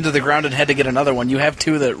ran one into the ground and had to get another one. You have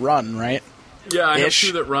 2 that run, right? Yeah, I have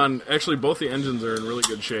 2 that run. Actually, both the engines are in really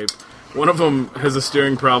good shape. One of them has a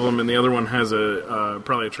steering problem, and the other one has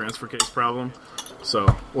probably a transfer case problem.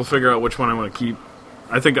 So we'll figure out which one I want to keep.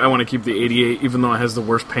 I think I want to keep the 88, even though it has the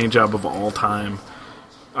worst paint job of all time.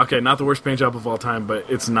 Okay, not the worst paint job of all time, but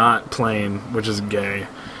it's not plain, which is gay.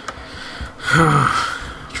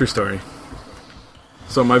 True story.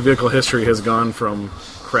 So my vehicle history has gone from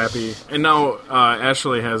crappy, and now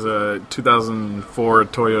Ashley has a 2004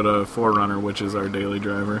 Toyota 4Runner, which is our daily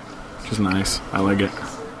driver, which is nice. I like it.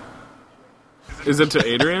 Is it to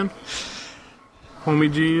Adrian?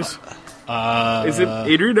 Homie G's? Is it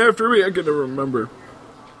Adrian after me? I couldn't remember.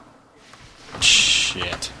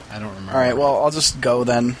 Shit. I don't remember. All right, well, I'll just go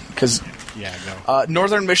then, because Yeah, go.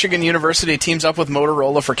 Northern Michigan University teams up with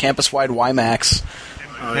Motorola for campus-wide WiMAX.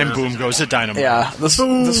 And boom goes the dynamite. Yeah, this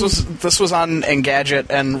was on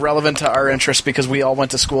Engadget and relevant to our interests because we all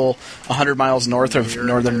went to school 100 miles north of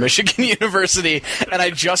Northern Michigan University, and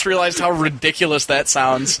I just realized how ridiculous that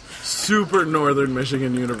sounds. Super Northern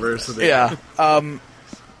Michigan University. Yeah.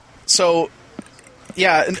 So,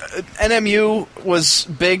 yeah, NMU was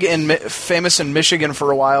big and famous in Michigan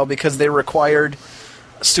for a while because they required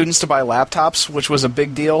students to buy laptops, which was a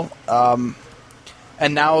big deal.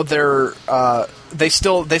 And now they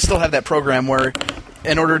still have that program where,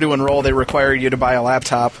 in order to enroll, they require you to buy a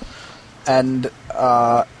laptop, and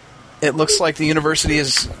it looks like the university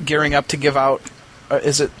is gearing up to give out.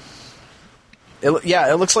 It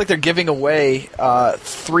looks like they're giving away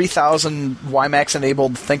 3,000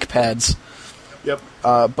 WiMAX-enabled ThinkPads. Yep.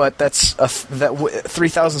 But that's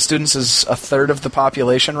 3,000 students is a third of the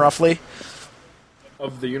population, roughly.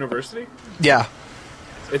 Of the university? Yeah.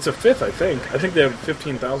 It's a fifth, I think. I think they have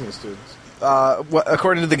 15,000 students.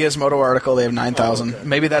 According to the Gizmodo article, they have 9,000. Oh, okay.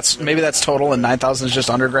 Maybe that's total, and 9,000 is just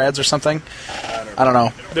undergrads or something. I don't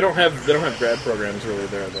know. They don't have grad programs really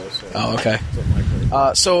there though. So Oh, okay.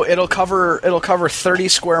 So it'll cover 30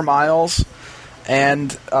 square miles,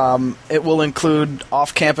 and it will include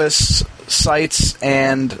off-campus sites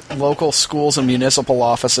and local schools and municipal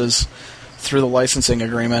offices through the licensing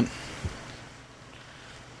agreement.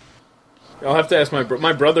 I'll have to ask my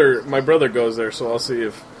brother. My brother goes there, so I'll see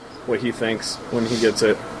what he thinks when he gets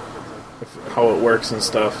it, how it works and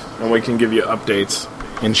stuff, and we can give you updates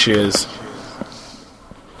and shiz.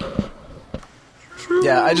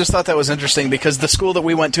 Yeah, I just thought that was interesting because the school that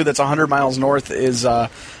we went to that's 100 miles north is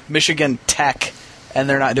Michigan Tech, and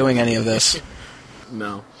they're not doing any of this.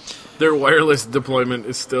 No. Their wireless deployment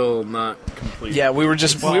is still not complete. Yeah, we were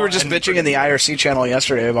just bitching in the IRC channel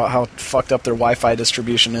yesterday about how fucked up their Wi-Fi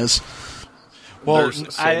distribution is. Well,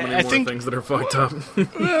 there's I think things that are fucked up.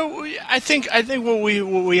 I think what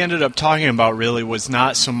we ended up talking about really was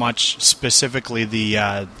not so much specifically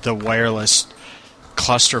the wireless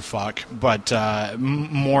clusterfuck, but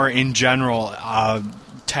more in general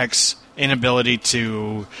tech's inability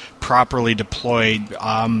to properly deploy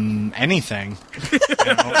anything.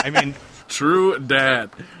 I mean, true dad.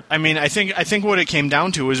 I mean, I think what it came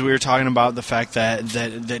down to is we were talking about the fact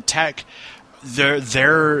that tech.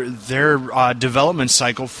 Their development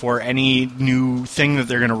cycle for any new thing that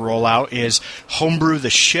they're going to roll out is homebrew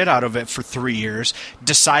the shit out of it for 3 years,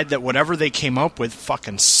 decide that whatever they came up with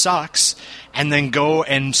fucking sucks, and then go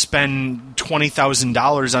and spend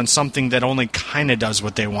 $20,000 on something that only kind of does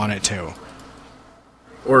what they want it to.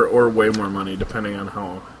 Or way more money, depending on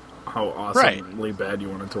how awesomely bad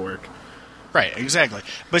you want it to work. Right, exactly.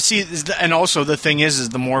 But see, and also the thing is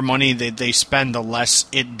the more money they spend, the less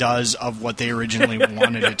it does of what they originally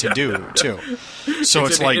wanted it to do, too. So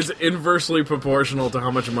it's inversely proportional to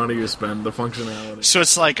how much money you spend, the functionality. So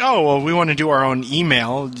it's like, oh, well, we want to do our own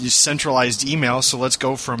email, centralized email, so let's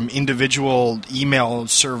go from individual email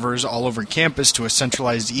servers all over campus to a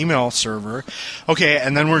centralized email server. Okay,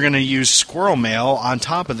 and then we're going to use Squirrel Mail on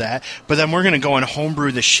top of that, but then we're going to go and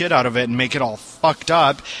homebrew the shit out of it and make it all fucked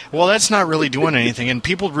up. Well, that's not really doing anything, and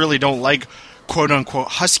people really don't like quote-unquote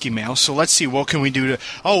Husky Mail, so let's see, what can we do to...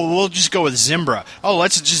 Oh, we'll just go with Zimbra. Oh,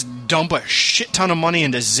 let's just dump a shit ton of money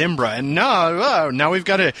into Zimbra, and now we've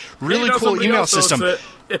got a really cool email system.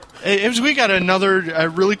 We got another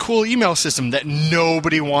really cool email system that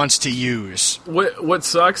nobody wants to use. What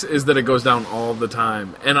sucks is that it goes down all the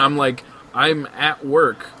time, and I'm at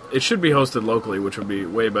work. It should be hosted locally, which would be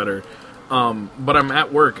way better. But I'm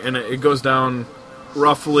at work, and it goes down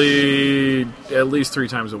roughly at least 3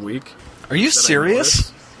 times a week. Are you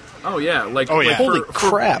serious? Oh yeah, Holy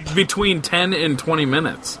crap! Between 10 and 20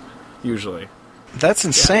 minutes, usually. That's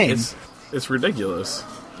insane. Yeah, it's ridiculous.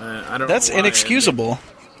 I don't. That's know why. inexcusable.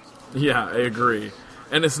 Yeah, I agree.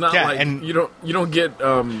 And it's not and you don't get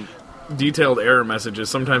detailed error messages.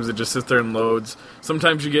 Sometimes it just sits there and loads.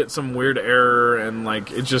 Sometimes you get some weird error, and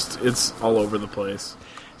it's all over the place.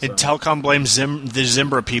 And Telcom blames the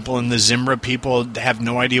Zimbra people, and the Zimbra people have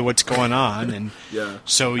no idea what's going on. And yeah,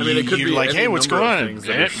 so it could you're be like, any hey, what's number going of on? things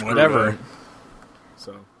that are screwed Whatever. up.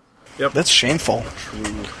 So, yep. That's shameful.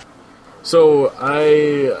 So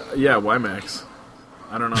WiMAX.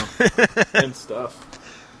 I don't know. And stuff.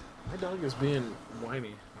 My dog is being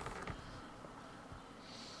whiny.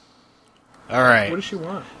 All right. What does she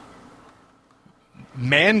want?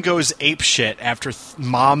 Man goes apeshit after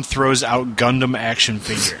mom throws out Gundam action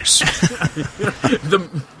figures.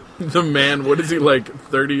 The man, what is he,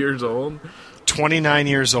 30 years old? 29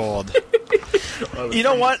 years old. You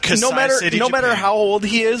know what? Kasai No matter City, Japan. how old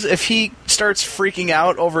he is, if he starts freaking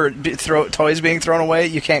out over toys being thrown away,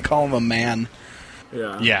 you can't call him a man.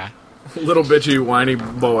 Yeah. Little bitchy, whiny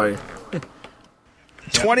boy.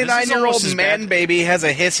 29-year-old man baby has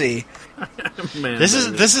a hissy. Man, This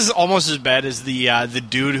is almost as bad as the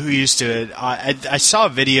dude who used to. I saw a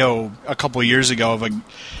video a couple years ago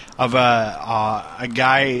of a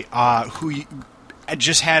guy who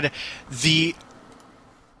just had the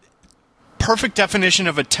perfect definition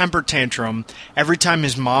of a temper tantrum every time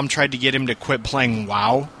his mom tried to get him to quit playing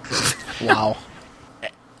WoW. Wow.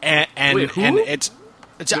 And Wait, who? and it's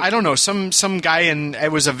I don't know, some guy, and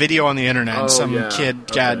it was a video on the internet, and some kid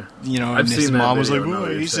got, I've and his seen that mom was video, like, now "Well,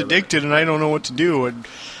 that you he's say addicted and I don't know what to do."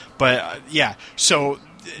 But so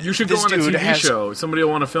You should go this on a dude TV show. Somebody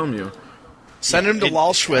will want to film you. Send him to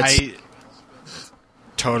Walschwitz.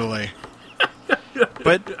 Totally.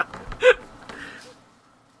 But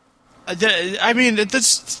I mean,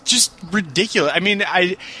 that's just ridiculous. I mean,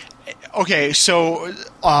 okay, so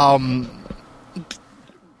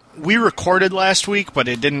we recorded last week, but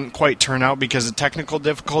it didn't quite turn out because of technical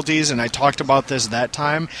difficulties, and I talked about this that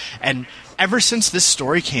time. And ever since this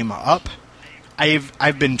story came up,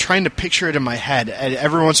 I've been trying to picture it in my head, and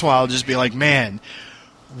every once in a while I'll just be like, man,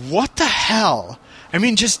 what the hell? I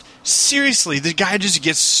mean, just seriously, the guy just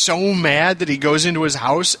gets so mad that he goes into his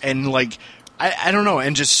house and, I don't know,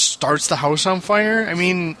 and just starts the house on fire? I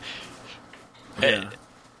mean... Yeah.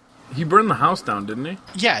 He burned the house down, didn't he?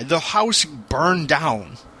 Yeah, the house burned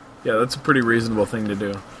down. Yeah, that's a pretty reasonable thing to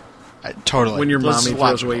do. Totally. When your This mommy is throws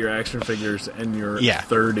logical. away your action figures and you're Yeah.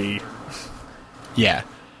 30. Yeah.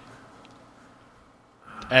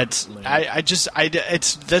 That's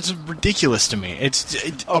that's ridiculous to me. It's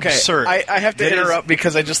Okay, absurd. I have to It is- interrupt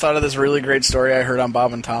because I just thought of this really great story I heard on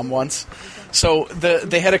Bob and Tom once. So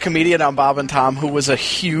they had a comedian on Bob and Tom who was a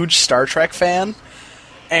huge Star Trek fan,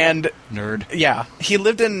 and Nerd. yeah, he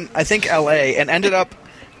lived in, I think, L.A. and ended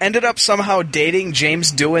up somehow dating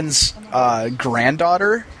James Doohan's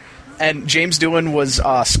granddaughter, and James Doohan was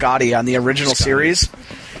Scotty on the original series.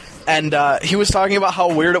 And he was talking about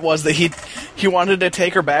how weird it was that he wanted to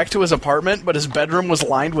take her back to his apartment, but his bedroom was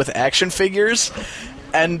lined with action figures.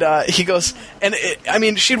 And he goes, I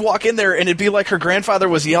mean, she'd walk in there, and it'd be like her grandfather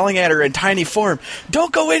was yelling at her in tiny form,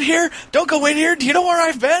 "Don't go in here! Don't go in here! Do you know where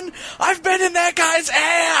I've been? I've been in that guy's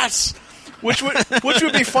ass!" Which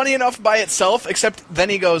would be funny enough by itself, except then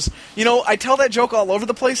he goes, I tell that joke all over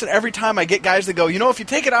the place, and every time I get guys that go, if you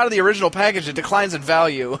take it out of the original package, it declines in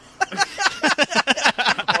value.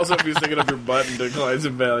 Also, if you stick it up your butt and declines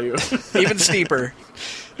in value. Even steeper.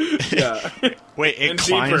 Yeah. Wait, it And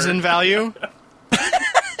climbs deeper. in value?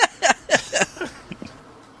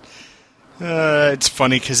 It's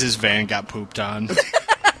funny because his van got pooped on.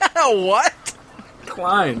 What?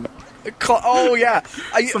 Klein. Oh, yeah.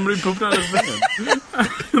 Somebody pooped on his van.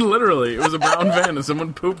 Literally. It was a brown van and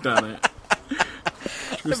someone pooped on it. True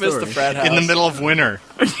I missed the story. frat house. In the middle of winter.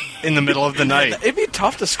 In the middle of the night. It'd be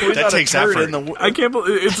tough to squeeze That out a takes turd effort. in the... I can't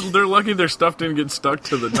believe they're lucky their stuff didn't get stuck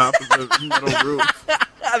to the top of the metal roof.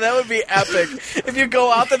 That would be epic. If you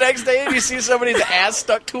go out the next day and you see somebody's ass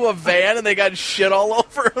stuck to a van and they got shit all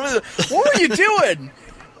over them, what were you doing?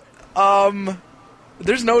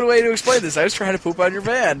 There's no way to explain this. I was trying to poop on your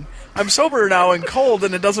van. I'm sober now and cold,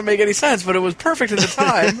 and it doesn't make any sense, but it was perfect at the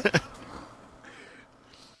time.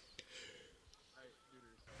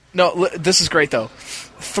 No, this is great though.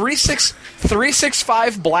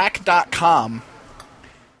 365black.com.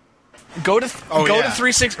 Go to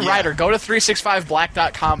 36 Yeah. Ryder. Go to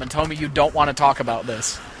 365black.com and tell me you don't want to talk about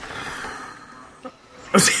this.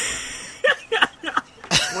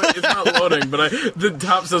 Wait, it's not loading, but the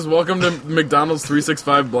top says, welcome to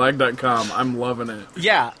McDonald's365black.com. I'm loving it.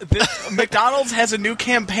 Yeah, McDonald's has a new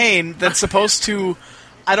campaign that's supposed to,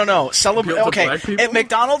 I don't know, celebrate. Appeal to Okay, black people? at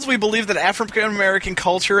McDonald's, we believe that African American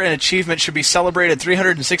culture and achievement should be celebrated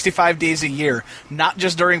 365 days a year, not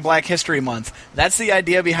just during Black History Month. That's the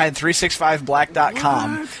idea behind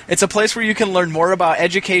 365black.com. What? It's a place where you can learn more about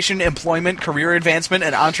education, employment, career advancement,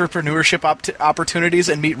 and entrepreneurship opportunities,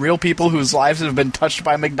 and meet real people whose lives have been touched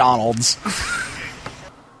by McDonald's.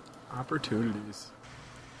 Opportunities.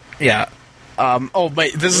 Yeah.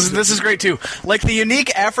 Wait, this is great too. Like the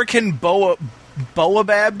unique African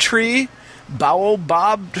baobab tree,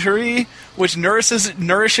 which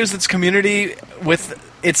nourishes its community with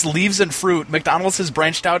its leaves and fruit. McDonald's has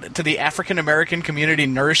branched out to the African American community,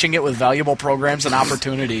 nourishing it with valuable programs and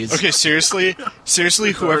opportunities. Okay, seriously,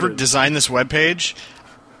 whoever designed this webpage,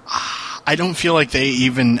 I don't feel like they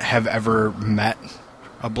even have ever met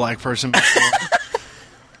a black person before.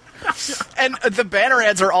 And the banner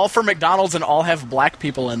ads are all for McDonald's and all have black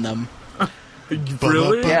people in them.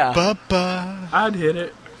 Really? Yeah. I'd hit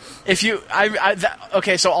it. If you,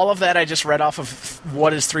 okay, so all of that I just read off of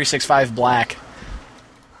what is 365 Black.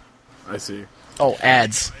 I see. Oh,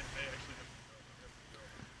 ads.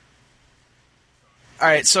 All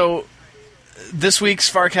right, so this week's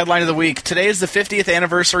FARC headline of the week. Today is the 50th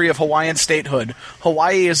anniversary of Hawaiian statehood.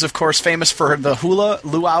 Hawaii is, of course, famous for the hula,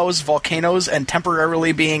 luau's, volcanoes, and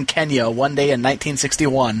temporarily being Kenya one day in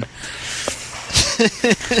 1961.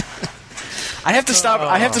 I have to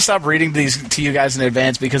stop reading these to you guys in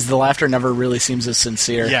advance because the laughter never really seems as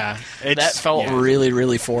sincere. Yeah. That felt really,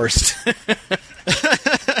 really forced.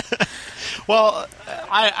 Well,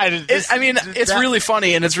 it's really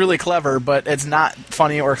funny and it's really clever, but it's not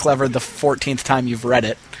funny or clever the 14th time you've read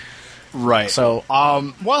it. Right. So,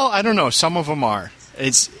 well, I don't know. Some of them are.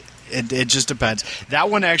 It just depends.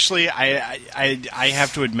 That one actually, I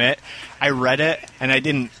have to admit, I read it and I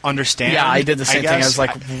didn't understand. Yeah, I did the same thing. I was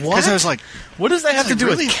like, what? Because I was like, what does that have to do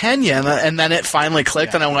really? with Kenya? And then it finally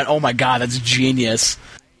clicked, and I went, oh my god, that's genius.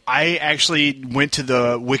 I actually went to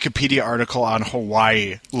the Wikipedia article on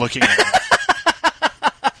Hawaii looking at it.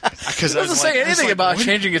 It doesn't say anything about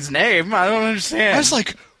changing its name. I don't understand. I was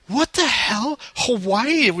like, what the hell?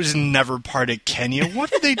 Hawaii was never part of Kenya.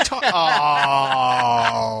 What are they talking?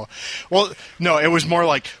 Oh. Well, no, it was more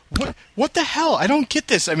like, what the hell? I don't get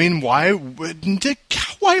this. I mean,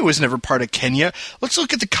 Hawaii was never part of Kenya. Let's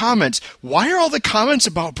look at the comments. Why are all the comments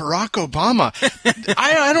about Barack Obama?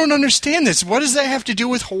 I don't understand this. What does that have to do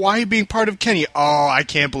with Hawaii being part of Kenya? Oh, I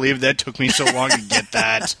can't believe that took me so long to get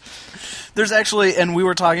that. There's actually, and we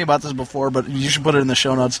were talking about this before, but you should put it in the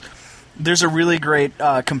show notes. There's a really great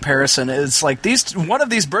comparison. It's like one of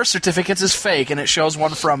these birth certificates is fake, and it shows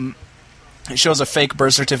a fake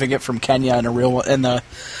birth certificate from Kenya and a real one in the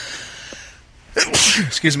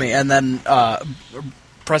excuse me, and then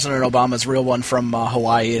President Obama's real one from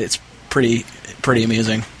Hawaii. It's pretty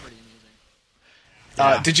amusing.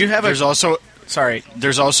 Yeah. Did you have There's also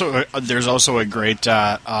a great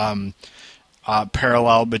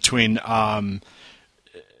parallel between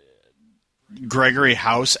Gregory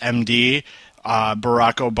House, MD,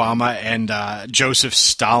 Barack Obama, and Joseph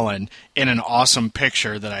Stalin in an awesome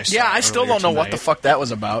picture that I saw. Yeah, I still don't know what the fuck that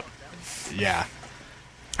was about. Yeah.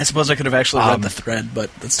 I suppose I could have actually read the thread,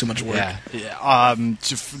 but that's too much work. Yeah.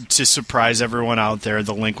 To surprise everyone out there,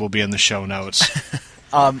 the link will be in the show notes.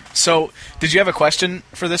 So, did you have a question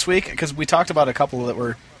for this week? Because we talked about a couple that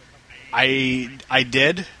were... I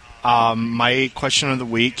did. My question of the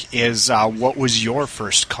week is, what was your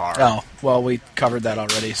first car? Oh, well, we covered that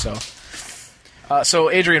already, so... So,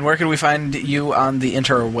 Adrian, where can we find you on the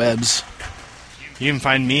interwebs? You can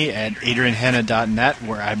find me at adrianhanna.net,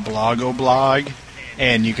 where I blog.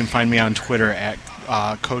 And you can find me on Twitter at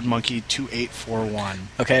CodeMonkey2841.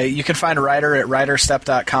 Okay, you can find Ryder at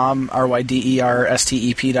ryderstep.com,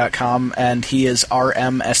 ryderstep.com, and he is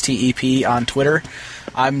rmstep on Twitter.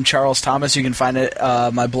 I'm Charles Thomas. You can find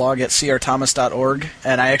my blog at crthomas.org,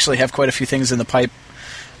 and I actually have quite a few things in the pipe,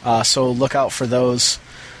 so look out for those.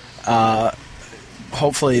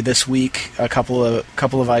 Hopefully this week, a couple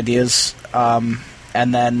of ideas, and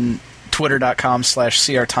then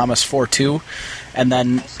twitter.com/crthomas42. And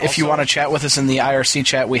then if you want to chat with us in the IRC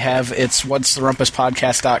chat, we have it's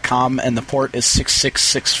whatstherumpuspodcast.com, and the port is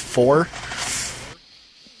 6664.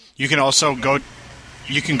 You can also go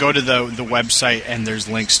you can go to the website and there's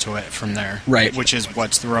links to it from there. Right. Which is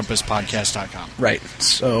whatstherumpuspodcast.com. Right.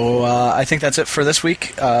 So I think that's it for this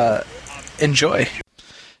week. Enjoy.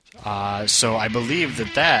 So I believe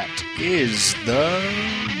that is the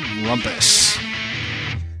Rumpus.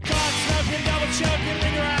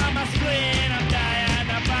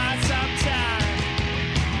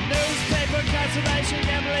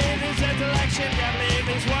 Can't believe these intellection, can't believe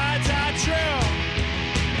these words are true.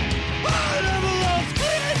 Oh, never lost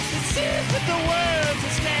it. It seems that the words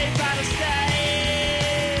escape out of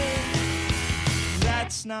state.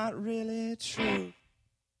 That's not really true.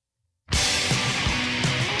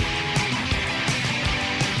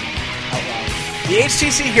 The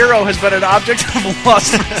HTC Hero has been an object of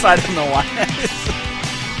lust inside of the Wise.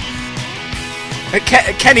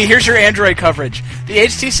 Kenny, here's your Android coverage. The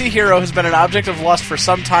HTC Hero has been an object of lust for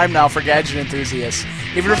some time now for gadget enthusiasts.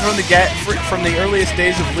 Even from the earliest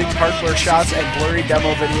days of leaked hardware shots and blurry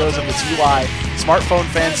demo videos of its UI, smartphone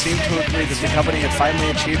fans seem to agree that the company had finally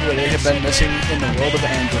achieved what they had been missing in the world of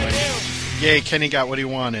Android. Yay, Kenny got what he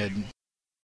wanted.